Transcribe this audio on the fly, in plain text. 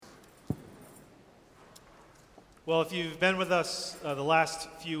Well, if you've been with us the last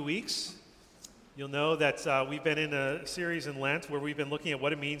few weeks, you'll know that we've been in a series in Lent where we've been looking at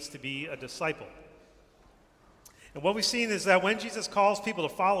what it means to be a disciple. And what we've seen is that when Jesus calls people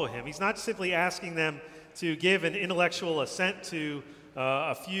to follow him, he's not simply asking them to give an intellectual assent to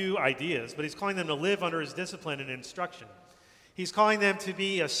a few ideas, but he's calling them to live under his discipline and instruction. He's calling them to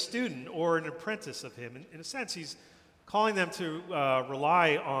be a student or an apprentice of him. In a sense, he's calling them to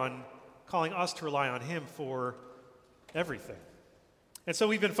calling us to rely on him for everything. And so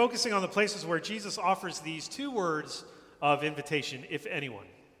we've been focusing on the places where Jesus offers these two words of invitation, if anyone.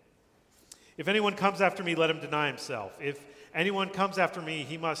 If anyone comes after me, let him deny himself. If anyone comes after me,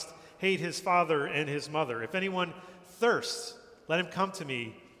 he must hate his father and his mother. If anyone thirsts, let him come to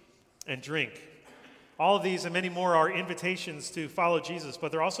me and drink. All of these and many more are invitations to follow Jesus,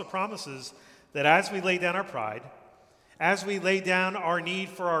 but they're also promises that as we lay down our pride, as we lay down our need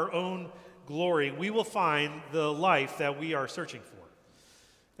for our own glory, we will find the life that we are searching for.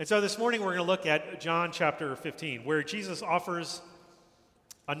 And so this morning we're going to look at John chapter 15, where Jesus offers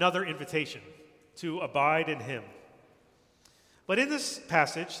another invitation to abide in him. But in this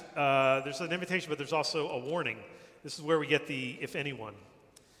passage, there's an invitation, but there's also a warning. This is where we get the if anyone.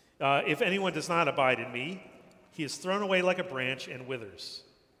 If anyone does not abide in me, he is thrown away like a branch and withers.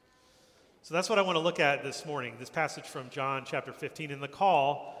 So that's what I want to look at this morning, this passage from John chapter 15, and the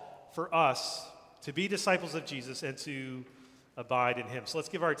call for us to be disciples of Jesus and to abide in him. So let's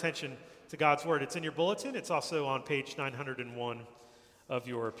give our attention to God's word. It's in your bulletin. It's also on page 901 of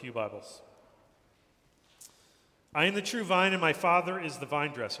your pew Bibles. I am the true vine, and my Father is the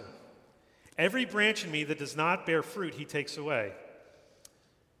vine dresser. Every branch in me that does not bear fruit, he takes away.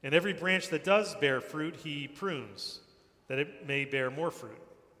 And every branch that does bear fruit, he prunes, that it may bear more fruit.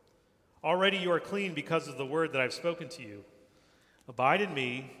 Already you are clean because of the word that I've spoken to you. Abide in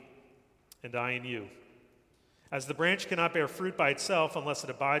me, and I in you. As the branch cannot bear fruit by itself unless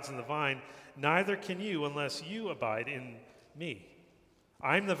it abides in the vine, neither can you unless you abide in me.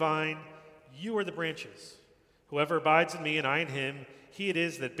 I am the vine, you are the branches. Whoever abides in me and I in him, he it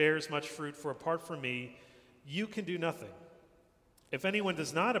is that bears much fruit, for apart from me, you can do nothing. If anyone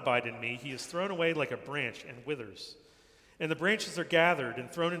does not abide in me, he is thrown away like a branch and withers. And the branches are gathered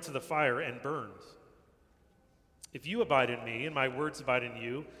and thrown into the fire and burned. If you abide in me and my words abide in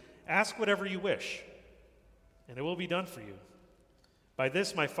you, ask whatever you wish, and it will be done for you. By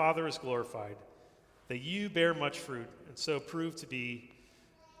this my Father is glorified, that you bear much fruit, and so prove to be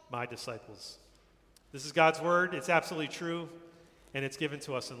my disciples. This is God's word. It's absolutely true, and it's given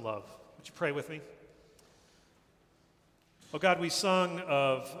to us in love. Would you pray with me? Oh God, we sung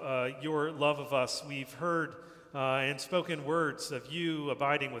of your love of us. We've heard and spoken words of you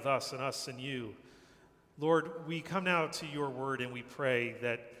abiding with us and us in you. Lord, we come now to your word and we pray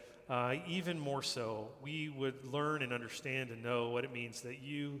that even more so, we would learn and understand and know what it means that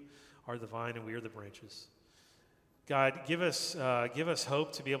you are the vine and we are the branches. God, give us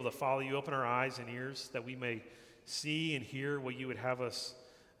hope to be able to follow you. Open our eyes and ears that we may see and hear what you would have us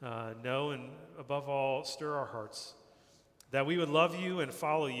know, and above all, stir our hearts, that we would love you and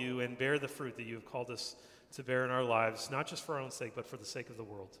follow you and bear the fruit that you have called us to bear in our lives, not just for our own sake, but for the sake of the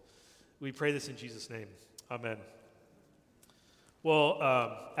world. We pray this in Jesus' name. Amen. Well,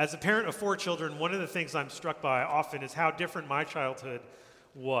 as a parent of 4 children, one of the things I'm struck by often is how different my childhood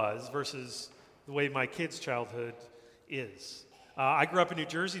was versus the way my kids' childhood is. I grew up in New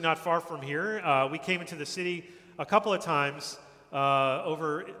Jersey, not far from here. We came into the city a couple of times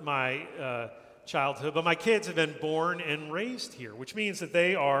over my childhood, but my kids have been born and raised here, which means that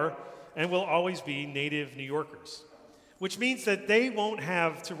they are and will always be native New Yorkers, which means that they won't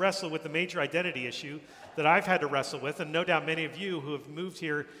have to wrestle with the major identity issue that I've had to wrestle with, and no doubt many of you who have moved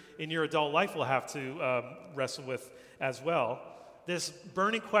here in your adult life will have to wrestle with as well. This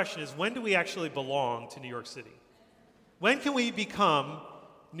burning question is, when do we actually belong to New York City? When can we become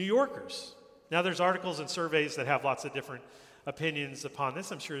New Yorkers? Now, there's articles and surveys that have lots of different opinions upon this.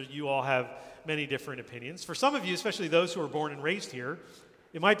 I'm sure you all have many different opinions. For some of you, especially those who are born and raised here,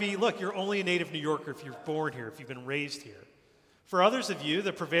 it might be, look, you're only a native New Yorker if you're born here, if you've been raised here. For others of you,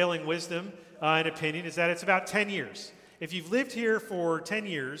 the prevailing wisdom and opinion is that it's about 10 years. If you've lived here for 10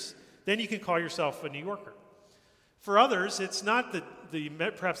 years, then you can call yourself a New Yorker. For others, it's not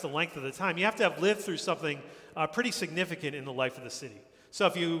perhaps the length of the time. You have to have lived through something pretty significant in the life of the city. So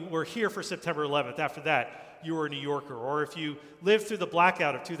if you were here for September 11th, after that, you were a New Yorker. Or if you lived through the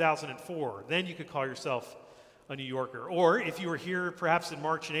blackout of 2004, then you could call yourself a New Yorker. Or if you were here perhaps in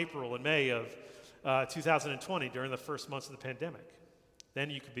March and April and May of 2020 during the first months of the pandemic, then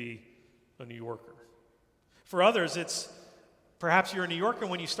you could be a New Yorker. For others, it's perhaps you're a New Yorker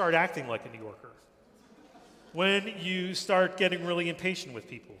when you start acting like a New Yorker. when you start getting really impatient with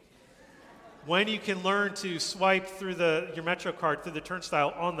people, when you can learn to swipe through your Metro card through the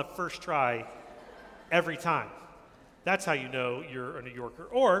turnstile on the first try every time. That's how you know you're a New Yorker.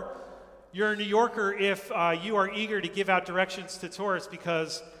 Or you're a New Yorker if you are eager to give out directions to tourists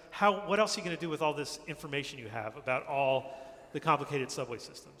because what else are you going to do with all this information you have about all the complicated subway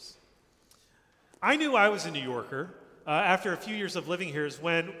systems? I knew I was a New Yorker after a few years of living here is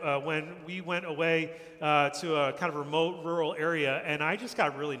when we went away to a kind of remote rural area, and I just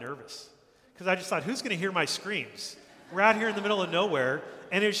got really nervous because I just thought, who's going to hear my screams? We're out here in the middle of nowhere,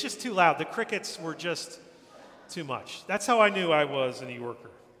 and it was just too loud. The crickets were just too much. That's how I knew I was a New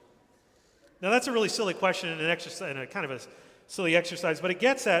Yorker. Now, that's a really silly question and a kind of a silly exercise, but it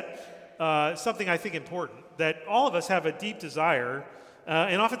gets at something I think important, that all of us have a deep desire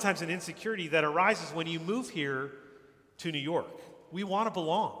and oftentimes an insecurity that arises when you move here to New York. We want to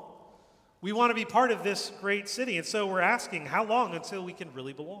belong. We want to be part of this great city, and so we're asking, how long until we can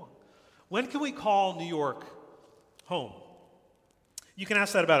really belong? When can we call New York home? You can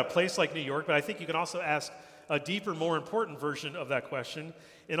ask that about a place like New York, but I think you can also ask a deeper, more important version of that question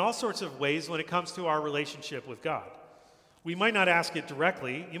in all sorts of ways when it comes to our relationship with God. We might not ask it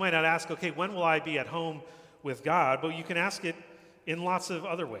directly. You might not ask, okay, when will I be at home with God? But you can ask it in lots of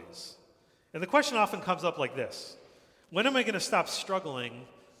other ways. And the question often comes up like this: when am I going to stop struggling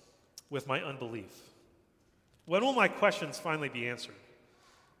with my unbelief? When will my questions finally be answered?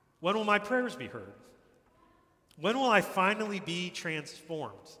 When will my prayers be heard? When will I finally be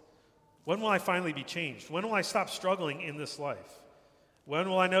transformed? When will I finally be changed? When will I stop struggling in this life? When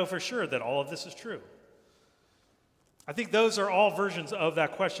will I know for sure that all of this is true? I think those are all versions of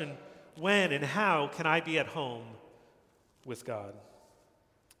that question, when and how can I be at home with God?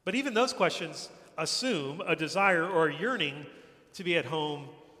 But even those questions assume a desire or a yearning to be at home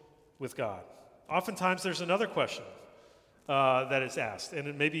with God. Oftentimes there's another question that is asked,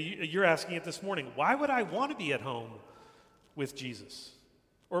 and maybe you're asking it this morning: why would I want to be at home with Jesus?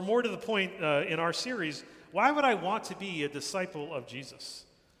 Or more to the point in our series, why would I want to be a disciple of Jesus?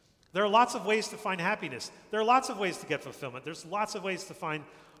 There are lots of ways to find happiness. There are lots of ways to get fulfillment. There's lots of ways to find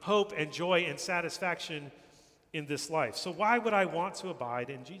hope and joy and satisfaction in this life. So why would I want to abide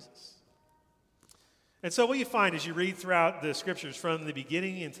in Jesus? And so what you find as you read throughout the scriptures from the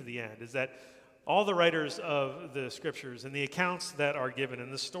beginning into the end is that all the writers of the scriptures and the accounts that are given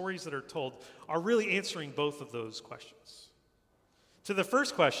and the stories that are told are really answering both of those questions. To the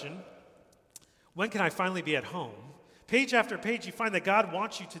first question, when can I finally be at home? Page after page, you find that God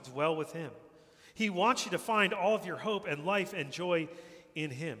wants you to dwell with him. He wants you to find all of your hope and life and joy in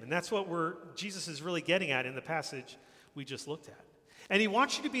him. And that's what Jesus is really getting at in the passage we just looked at. And he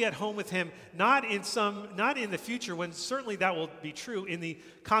wants you to be at home with him, not in the future, when certainly that will be true, in the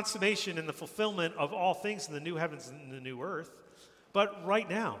consummation and the fulfillment of all things in the new heavens and the new earth, but right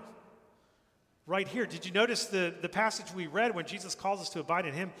now. Right here. Did you notice the passage we read when Jesus calls us to abide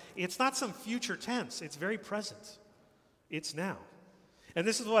in him? It's not some future tense. It's very present. It's now. And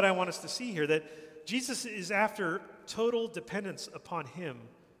this is what I want us to see here, that Jesus is after total dependence upon him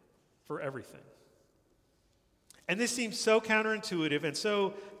for everything. And this seems so counterintuitive and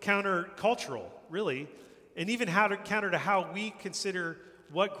so countercultural, really, and even counter to how we consider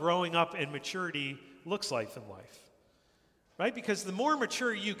what growing up and maturity looks like in life. Right? Because the more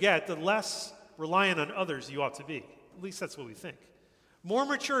mature you get, the less reliant on others you ought to be. At least that's what we think. More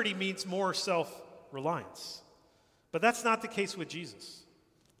maturity means more self-reliance. But that's not the case with Jesus.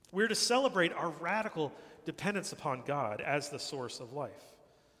 We're to celebrate our radical dependence upon God as the source of life.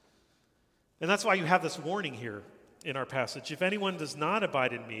 And that's why you have this warning here in our passage. If anyone does not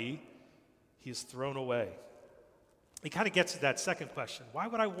abide in me, he is thrown away. It kind of gets to that second question. Why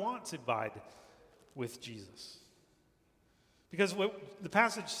would I want to abide with Jesus? Because what the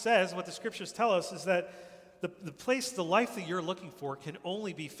passage says, what the scriptures tell us, is that the life that you're looking for can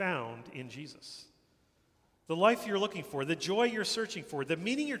only be found in Jesus. The life you're looking for, the joy you're searching for, the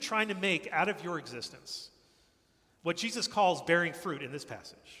meaning you're trying to make out of your existence, what Jesus calls bearing fruit in this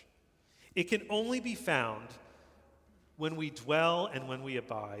passage, it can only be found when we dwell and when we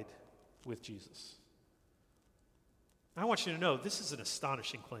abide with Jesus. I want you to know this is an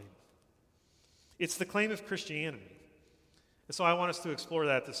astonishing claim. It's the claim of Christianity. And so I want us to explore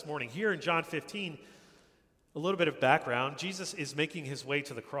that this morning. Here in John 15, a little bit of background, Jesus is making his way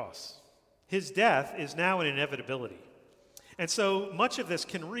to the cross. His death is now an inevitability. And so much of this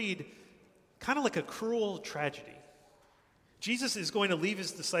can read kind of like a cruel tragedy. Jesus is going to leave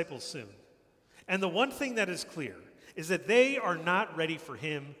his disciples soon. And the one thing that is clear is that they are not ready for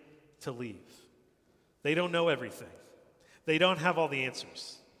him to leave. They don't know everything. They don't have all the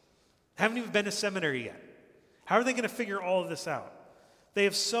answers. Haven't even been to seminary yet. How are they going to figure all of this out? They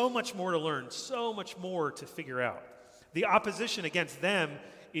have so much more to learn, so much more to figure out. The opposition against them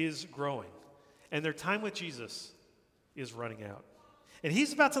is growing, and their time with Jesus is running out. And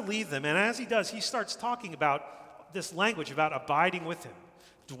he's about to leave them, and as he does, he starts talking about this language about abiding with him,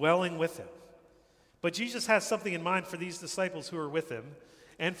 dwelling with him. But Jesus has something in mind for these disciples who are with him,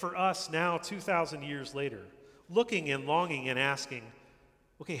 and for us now 2,000 years later, looking and longing and asking,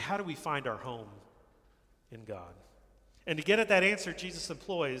 okay, how do we find our home in God? And to get at that answer, Jesus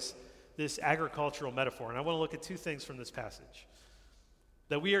employs this agricultural metaphor. And I want to look at two things from this passage.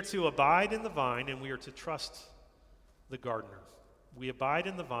 That we are to abide in the vine and we are to trust the gardener. We abide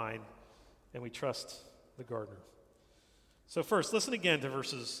in the vine and we trust the gardener. So first, listen again to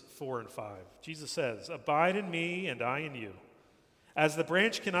verses 4 and 5. Jesus says, "Abide in me and I in you. As the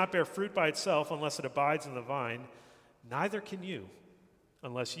branch cannot bear fruit by itself unless it abides in the vine, neither can you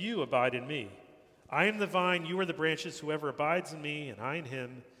unless you abide in me. I am the vine, you are the branches. Whoever abides in me and I in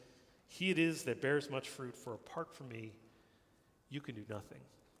him, he it is that bears much fruit, for apart from me, you can do nothing."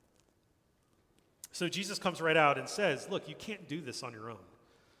 So Jesus comes right out and says, look, you can't do this on your own.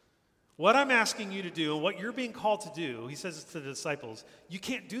 What I'm asking you to do and what you're being called to do, he says to the disciples, you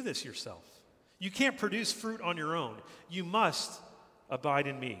can't do this yourself. You can't produce fruit on your own. You must abide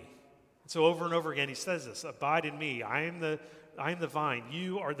in me. So over and over again he says this, abide in me. I am the vine.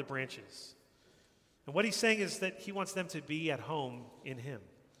 You are the branches. And what he's saying is that he wants them to be at home in him,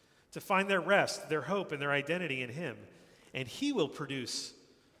 to find their rest, their hope, and their identity in him. And he will produce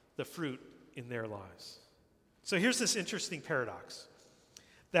the fruit in their lives. So here's this interesting paradox,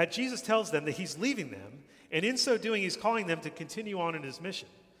 that Jesus tells them that he's leaving them, and in so doing, he's calling them to continue on in his mission,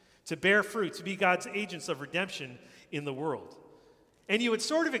 to bear fruit, to be God's agents of redemption in the world. And you would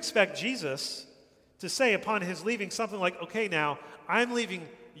sort of expect Jesus to say upon his leaving something like, okay, now, I'm leaving,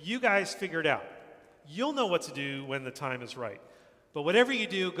 you guys figure it out. You'll know what to do when the time is right. But whatever you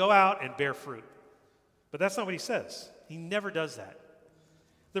do, go out and bear fruit. But that's not what he says. He never does that.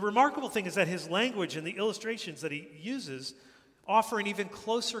 The remarkable thing is that his language and the illustrations that he uses offer an even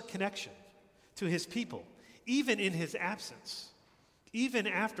closer connection to his people, even in his absence, even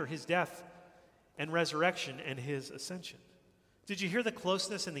after his death and resurrection and his ascension. Did you hear the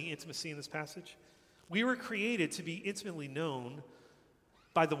closeness and the intimacy in this passage? We were created to be intimately known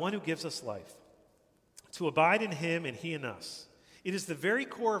by the one who gives us life, to abide in him and he in us. It is the very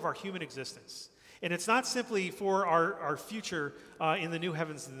core of our human existence. And it's not simply for our future in the new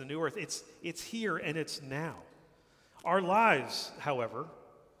heavens and the new earth. It's here and it's now. Our lives, however,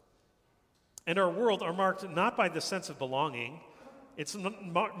 and our world are marked not by the sense of belonging. It's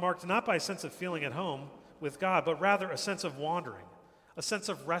marked not by a sense of feeling at home with God, but rather a sense of wandering, a sense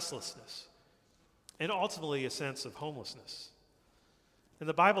of restlessness, and ultimately a sense of homelessness. And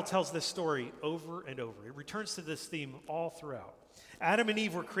the Bible tells this story over and over. It returns to this theme all throughout. Adam and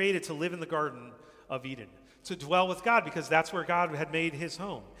Eve were created to live in the Garden of Eden, to dwell with God because that's where God had made his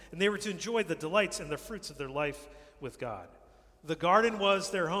home. And they were to enjoy the delights and the fruits of their life with God. The garden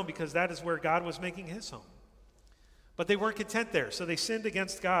was their home because that is where God was making his home. But they weren't content there, so they sinned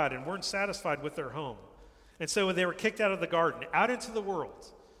against God and weren't satisfied with their home. And so they were kicked out of the garden, out into the world,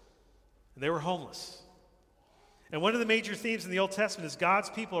 and they were homeless. And one of the major themes in the Old Testament is God's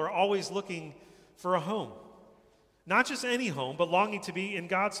people are always looking for a home. Not just any home, but longing to be in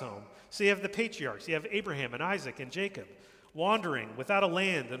God's home. So you have the patriarchs, you have Abraham and Isaac and Jacob, wandering without a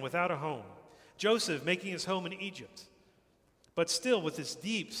land and without a home. Joseph making his home in Egypt, but still with this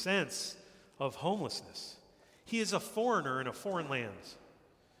deep sense of homelessness. He is a foreigner in a foreign land.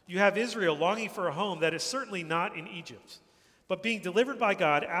 You have Israel longing for a home that is certainly not in Egypt, but being delivered by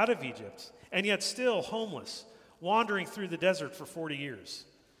God out of Egypt, and yet still homeless, wandering through the desert for 40 years.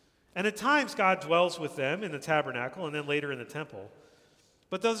 And at times, God dwells with them in the tabernacle and then later in the temple.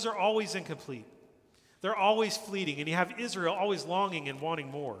 But those are always incomplete. They're always fleeting, and you have Israel always longing and wanting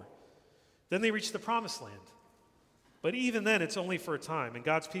more. Then they reach the promised land. But even then, it's only for a time, and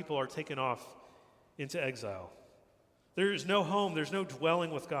God's people are taken off into exile. There's no home, there's no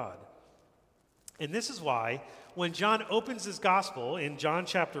dwelling with God. And this is why, when John opens his gospel in John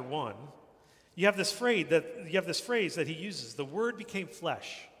chapter 1, you have this phrase that he uses, the Word became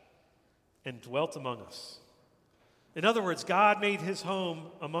flesh and dwelt among us. In other words, God made his home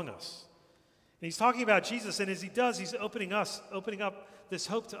among us. And he's talking about Jesus, and as he does, he's opening up this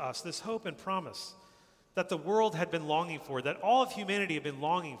hope to us, this hope and promise that the world had been longing for, that all of humanity had been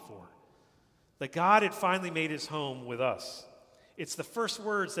longing for, that God had finally made his home with us. It's the first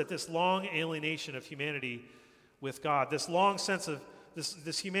words that this long alienation of humanity with God, this long sense of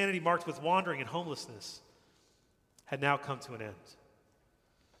this humanity marked with wandering and homelessness, had now come to an end.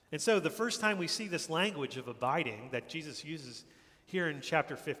 And so the first time we see this language of abiding that Jesus uses here in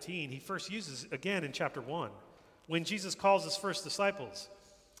chapter 15, he first uses again in chapter 1, when Jesus calls his first disciples.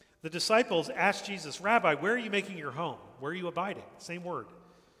 The disciples ask Jesus, "Rabbi, where are you making your home? Where are you abiding?" Same word.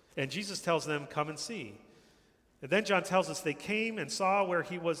 And Jesus tells them, "Come and see." And then John tells us they came and saw where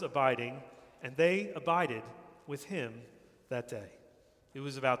he was abiding, and they abided with him that day. It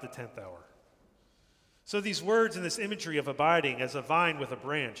was about the 10th hour. So these words and this imagery of abiding as a vine with a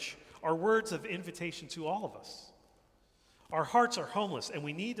branch are words of invitation to all of us. Our hearts are homeless, and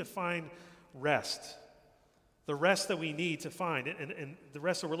we need to find rest. The rest that we need to find, and the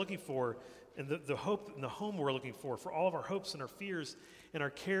rest that we're looking for, and the hope and the home we're looking for all of our hopes and our fears and our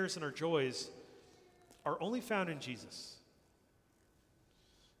cares and our joys, are only found in Jesus.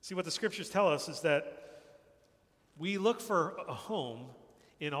 See, what the scriptures tell us is that we look for a home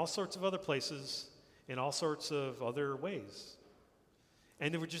in all sorts of other places, in all sorts of other ways.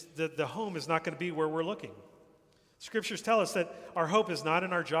 And we're just the home is not going to be where we're looking. Scriptures tell us that our hope is not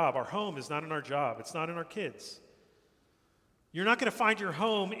in our job. Our home is not in our job. It's not in our kids. You're not going to find your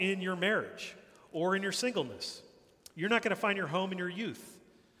home in your marriage or in your singleness. You're not going to find your home in your youth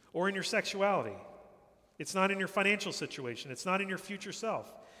or in your sexuality. It's not in your financial situation. It's not in your future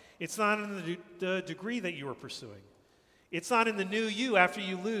self. It's not in the degree that you are pursuing. It's not in the new you after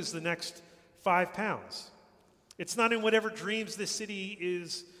you lose the next 5 pounds. It's not in whatever dreams this city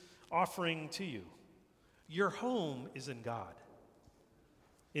is offering to you. Your home is in God.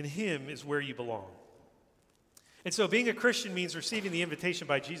 In him is where you belong. And so being a Christian means receiving the invitation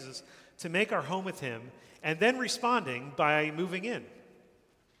by Jesus to make our home with him and then responding by moving in.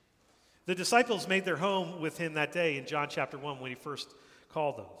 The disciples made their home with him that day in John chapter 1 when he first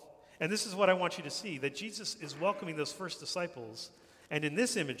called them. And this is what I want you to see, that Jesus is welcoming those first disciples. And in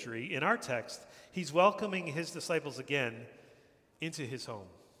this imagery, in our text, he's welcoming his disciples again into his home,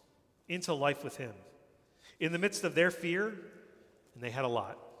 into life with him. In the midst of their fear, and they had a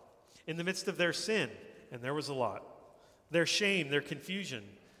lot. In the midst of their sin, and there was a lot. Their shame, their confusion,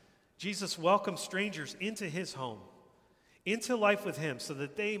 Jesus welcomed strangers into his home, into life with him, so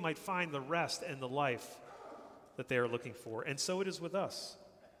that they might find the rest and the life that they are looking for. And so it is with us.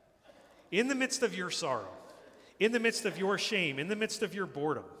 In the midst of your sorrow, in the midst of your shame, in the midst of your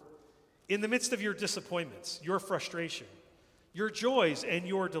boredom, in the midst of your disappointments, your frustration, your joys and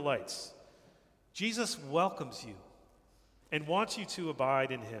your delights, Jesus welcomes you and wants you to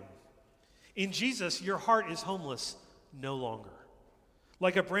abide in him. In Jesus, your heart is homeless no longer.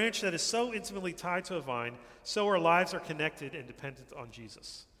 Like a branch that is so intimately tied to a vine, so our lives are connected and dependent on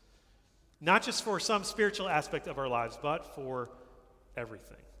Jesus. Not just for some spiritual aspect of our lives, but for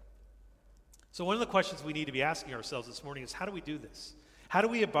everything. So one of the questions we need to be asking ourselves this morning is, how do we do this? How do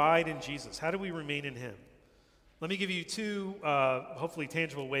we abide in Jesus? How do we remain in him? Let me give you two, hopefully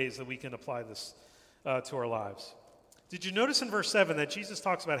tangible ways that we can apply this to our lives. Did you notice in verse 7 that Jesus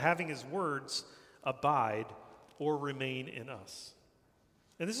talks about having his words abide or remain in us?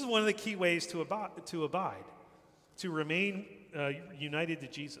 And this is one of the key ways to abide, to remain united to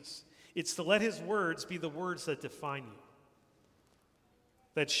Jesus. It's to let his words be the words that define you,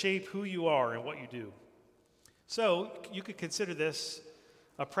 that shape who you are and what you do. So you could consider this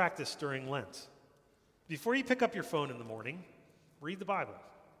a practice during Lent. Before you pick up your phone in the morning, read the Bible.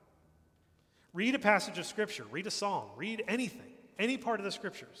 Read a passage of Scripture. Read a psalm. Read anything, any part of the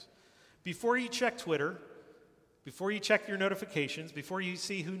Scriptures. Before you check Twitter, before you check your notifications, before you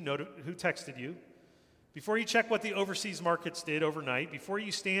see who texted you, before you check what the overseas markets did overnight, before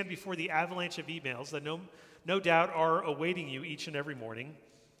you stand before the avalanche of emails that no doubt are awaiting you each and every morning,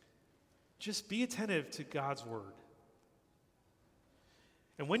 just be attentive to God's word.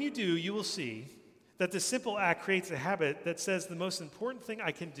 And when you do, you will see that this simple act creates a habit that says the most important thing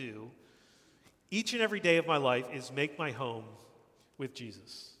I can do each and every day of my life is make my home with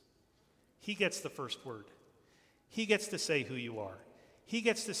Jesus. He gets the first word. He gets to say who you are. He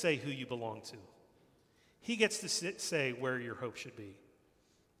gets to say who you belong to. He gets to say where your hope should be.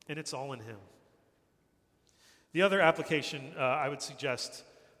 And it's all in him. The other application I would suggest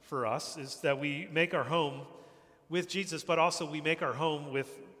for us is that we make our home with Jesus, but also we make our home with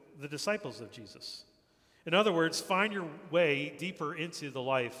the disciples of Jesus. In other words, find your way deeper into the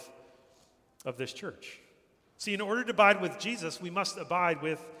life of this church. See, in order to abide with Jesus, we must abide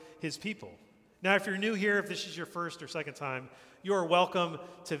with his people. Now, if you're new here, if this is your first or second time, you are welcome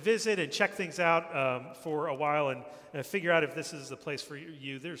to visit and check things out for a while and figure out if this is the place for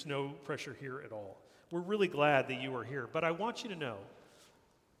you. There's no pressure here at all. We're really glad that you are here. But I want you to know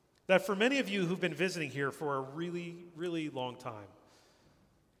that for many of you who've been visiting here for a really, really long time,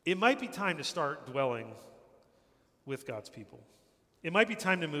 it might be time to start dwelling with God's people. It might be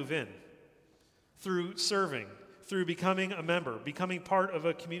time to move in through serving, through becoming a member, becoming part of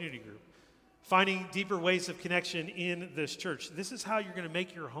a community group, finding deeper ways of connection in this church. This is how you're going to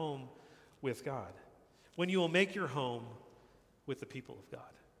make your home with God, when you will make your home with the people of God.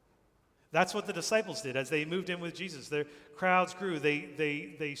 That's what the disciples did as they moved in with Jesus. Their crowds grew. They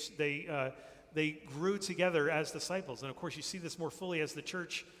grew together as disciples. And of course, you see this more fully as the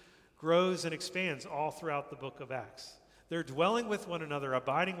church grows and expands all throughout the book of Acts. They're dwelling with one another,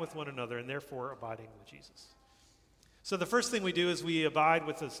 abiding with one another, and therefore abiding with Jesus. So the first thing we do is we abide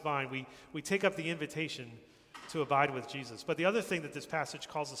with this vine. We take up the invitation to abide with Jesus. But the other thing that this passage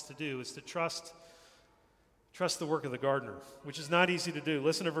calls us to do is to trust the work of the gardener, which is not easy to do.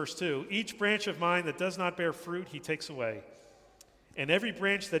 Listen to verse 2. Each branch of mine that does not bear fruit, he takes away. And every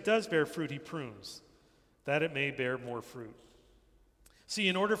branch that does bear fruit, he prunes, that it may bear more fruit. See,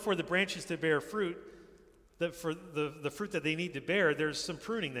 in order for the branches to bear fruit, for the fruit that they need to bear, there's some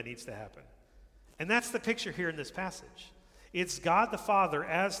pruning that needs to happen. And that's the picture here in this passage. It's God the Father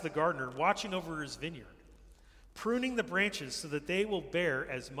as the gardener watching over his vineyard, pruning the branches so that they will bear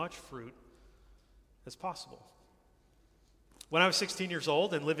as much fruit as possible. When I was 16 years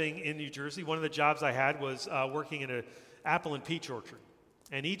old and living in New Jersey, one of the jobs I had was working in an apple and peach orchard.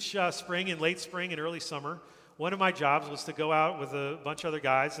 And each spring and late spring and early summer, one of my jobs was to go out with a bunch of other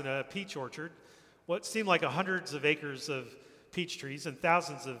guys in a peach orchard, what seemed like hundreds of acres of peach trees and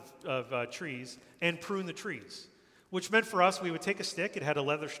thousands of trees, and prune the trees, which meant for us we would take a stick, it had a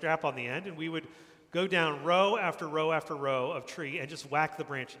leather strap on the end, and we would go down row after row after row of tree and just whack the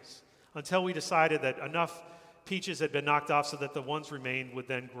branches until we decided that enough peaches had been knocked off so that the ones remained would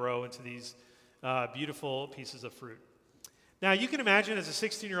then grow into these beautiful pieces of fruit. Now, you can imagine as a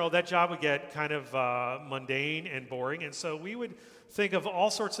 16-year-old, that job would get kind of mundane and boring, and so we would think of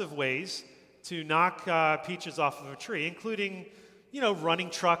all sorts of ways to knock peaches off of a tree, including, running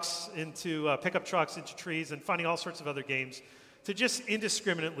trucks into pickup trucks into trees and finding all sorts of other games to just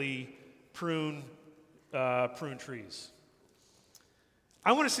indiscriminately prune trees.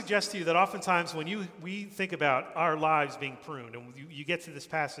 I want to suggest to you that oftentimes when we think about our lives being pruned, and you get to this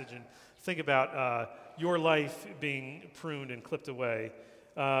passage and think about your life being pruned and clipped away,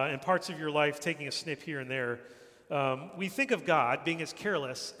 and parts of your life taking a snip here and there, we think of God being as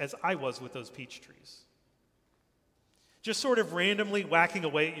careless as I was with those peach trees. Just sort of randomly whacking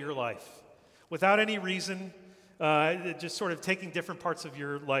away at your life without any reason, just sort of taking different parts of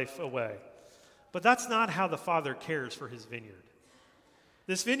your life away. But that's not how the Father cares for his vineyard.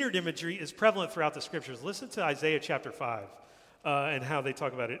 This vineyard imagery is prevalent throughout the scriptures. Listen to Isaiah chapter 5 and how they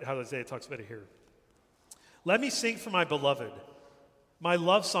talk about it, how Isaiah talks about it here. Let me sing for my beloved, my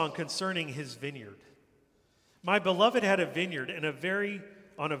love song concerning his vineyard. My beloved had a vineyard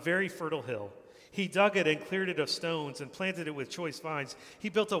on a very fertile hill. He dug it and cleared it of stones and planted it with choice vines. He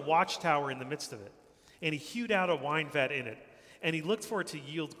built a watchtower in the midst of it, and he hewed out a wine vat in it, and he looked for it to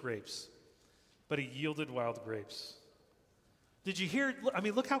yield grapes, but he yielded wild grapes. Did you hear?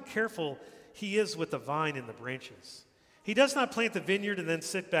 Look how careful he is with the vine and the branches. He does not plant the vineyard and then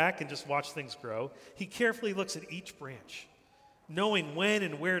sit back and just watch things grow. He carefully looks at each branch, knowing when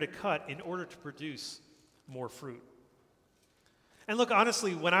and where to cut in order to produce more fruit. And look,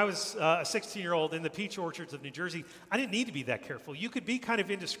 honestly, when I was a 16-year-old in the peach orchards of New Jersey, I didn't need to be that careful. You could be kind of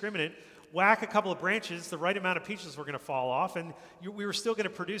indiscriminate, whack a couple of branches, the right amount of peaches were going to fall off, and we were still going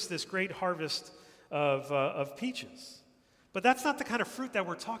to produce this great harvest of peaches. But that's not the kind of fruit that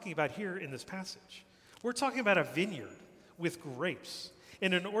we're talking about here in this passage. We're talking about a vineyard with grapes.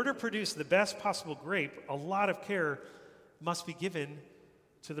 And in order to produce the best possible grape, a lot of care must be given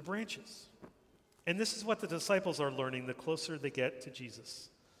to the branches. And this is what the disciples are learning the closer they get to Jesus.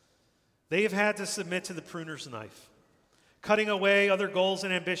 They have had to submit to the pruner's knife, cutting away other goals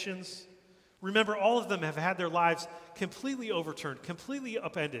and ambitions. Remember, all of them have had their lives completely overturned, completely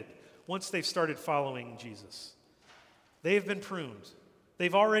upended once they've started following Jesus. They have been pruned.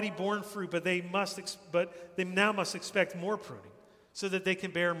 They've already borne fruit, but they now must expect more pruning so that they can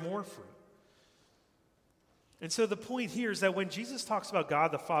bear more fruit. And so the point here is that when Jesus talks about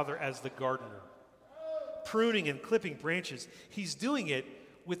God the Father as the gardener, pruning and clipping branches, he's doing it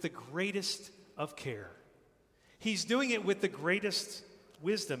with the greatest of care. He's doing it with the greatest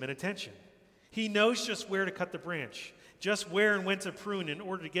wisdom and attention. He knows just where to cut the branch, just where and when to prune in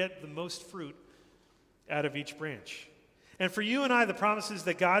order to get the most fruit out of each branch. And for you and I, the promise is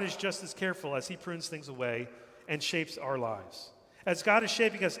that God is just as careful as he prunes things away and shapes our lives. As God is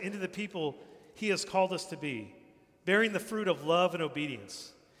shaping us into the people he has called us to be, bearing the fruit of love and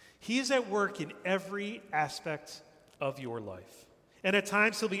obedience, he is at work in every aspect of your life. And at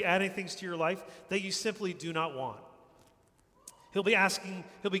times he'll be adding things to your life that you simply do not want. He'll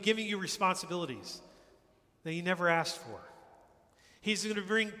be giving you responsibilities that you never asked for. He's going to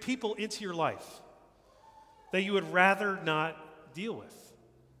bring people into your life that you would rather not deal with.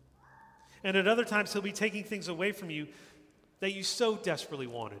 And at other times, he'll be taking things away from you that you so desperately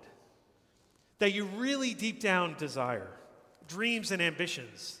wanted, that you really deep down desire, dreams and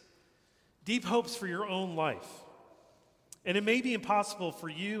ambitions, deep hopes for your own life. And it may be impossible for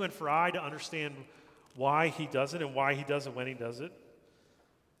you and for I to understand why he does it and why he does it when he does it.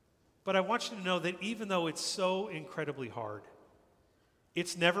 But I want you to know that even though it's so incredibly hard,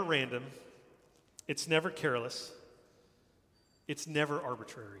 it's never random, it's never careless, it's never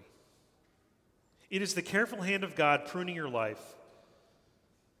arbitrary. It is the careful hand of God pruning your life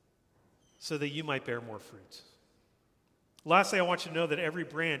so that you might bear more fruit. Lastly, I want you to know that every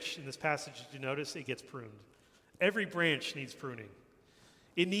branch in this passage, did you notice, it gets pruned. Every branch needs pruning.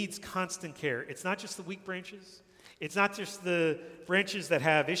 It needs constant care. It's not just the weak branches. It's not just the branches that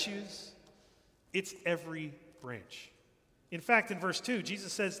have issues. It's every branch. In fact, in verse 2,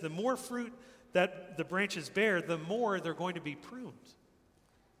 Jesus says the more fruit that the branches bear, the more they're going to be pruned.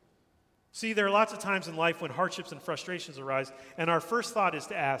 See, there are lots of times in life when hardships and frustrations arise, and our first thought is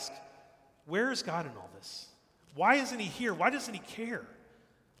to ask, where is God in all this? Why isn't he here? Why doesn't he care?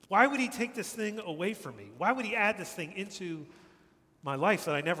 Why would he take this thing away from me? Why would he add this thing into my life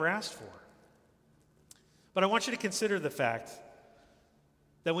that I never asked for? But I want you to consider the fact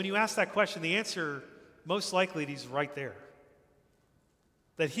that when you ask that question, the answer most likely is right there.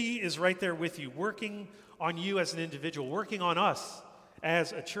 That he is right there with you, working on you as an individual, working on us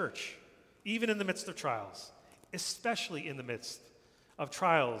as a church, even in the midst of trials, especially in the midst of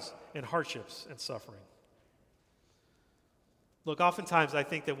trials and hardships and suffering. Look, oftentimes I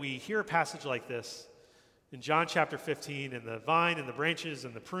think that we hear a passage like this in John chapter 15, and the vine and the branches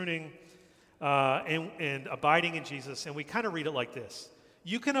and the pruning and abiding in Jesus, and we kind of read it like this.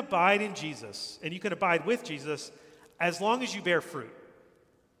 You can abide in Jesus, and you can abide with Jesus as long as you bear fruit.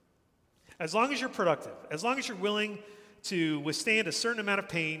 As long as you're productive, as long as you're willing to withstand a certain amount of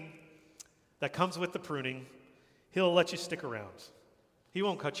pain that comes with the pruning, he'll let you stick around. He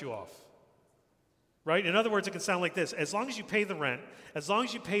won't cut you off. Right? In other words, it can sound like this. As long as you pay the rent, as long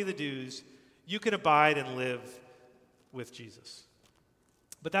as you pay the dues, you can abide and live with Jesus.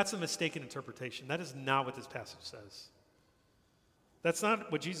 But that's a mistaken interpretation. That is not what this passage says. That's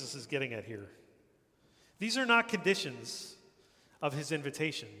not what Jesus is getting at here. These are not conditions of his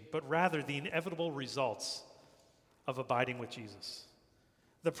invitation, but rather the inevitable results of abiding with Jesus.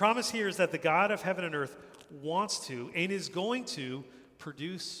 The promise here is that the God of heaven and earth wants to and is going to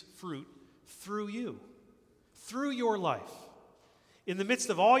produce fruit through you, through your life. In the midst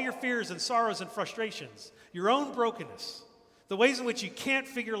of all your fears and sorrows and frustrations, your own brokenness, the ways in which you can't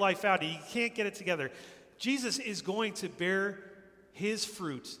figure life out, you can't get it together, Jesus is going to bear his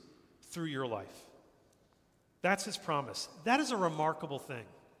fruit through your life. That's his promise. That is a remarkable thing.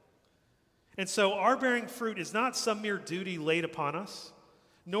 And so our bearing fruit is not some mere duty laid upon us,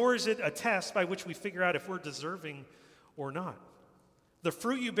 nor is it a test by which we figure out if we're deserving or not. The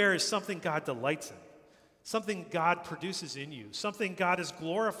fruit you bear is something God delights in, something God produces in you, something God is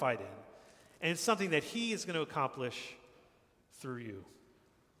glorified in, and it's something that he is going to accomplish through you.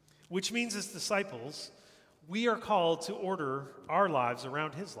 Which means, as disciples, we are called to order our lives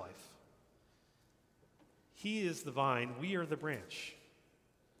around his life. He is the vine, we are the branch,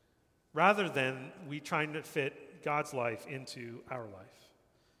 rather than we trying to fit God's life into our life.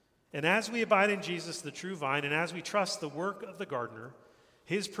 And as we abide in Jesus, the true vine, and as we trust the work of the gardener,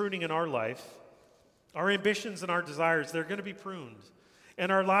 his pruning in our life, our ambitions and our desires, they're going to be pruned,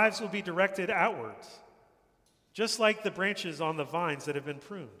 and our lives will be directed outwards, just like the branches on the vines that have been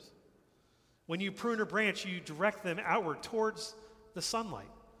pruned. When you prune a branch, you direct them outward towards the sunlight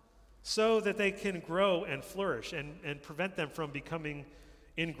so that they can grow and flourish and prevent them from becoming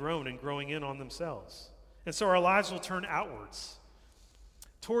ingrown and growing in on themselves. And so our lives will turn outwards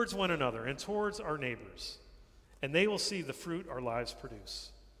towards one another and towards our neighbors, and they will see the fruit our lives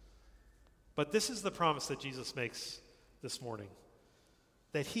produce. But this is the promise that Jesus makes this morning,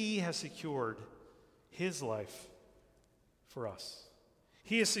 that he has secured his life for us.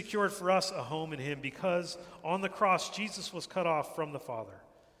 He has secured for us a home in him because on the cross, Jesus was cut off from the Father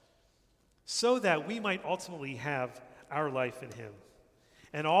so that we might ultimately have our life in him.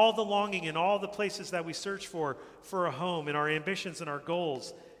 And all the longing and all the places that we search for a home, and our ambitions and our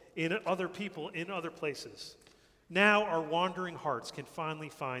goals in other people, in other places, now our wandering hearts can finally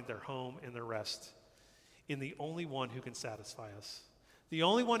find their home and their rest in the only one who can satisfy us, the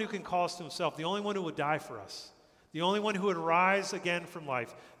only one who can call us to himself, the only one who would die for us, the only one who would rise again from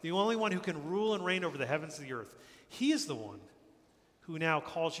life, the only one who can rule and reign over the heavens and the earth. He is the one who now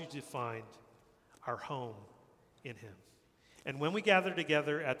calls you to find our home in him. And when we gather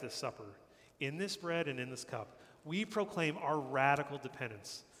together at this supper, in this bread and in this cup, we proclaim our radical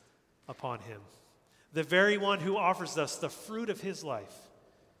dependence upon him, the very one who offers us the fruit of his life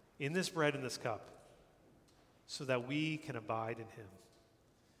in this bread and this cup, so that we can abide in him.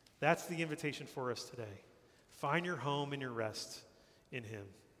 That's the invitation for us today. Find your home and your rest in him,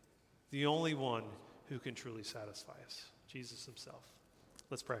 the only one who can truly satisfy us, Jesus himself.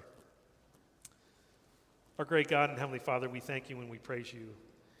 Let's pray. Our great God and Heavenly Father, we thank you and we praise you,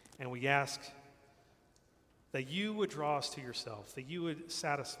 and we ask that you would draw us to yourself, that you would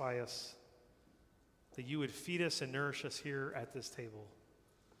satisfy us, that you would feed us and nourish us here at this table,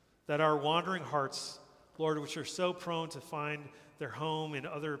 that our wandering hearts, Lord, which are so prone to find their home in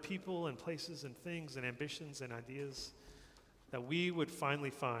other people and places and things and ambitions and ideas, that we would finally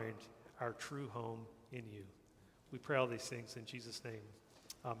find our true home in you. We pray all these things in Jesus' name.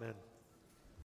 Amen.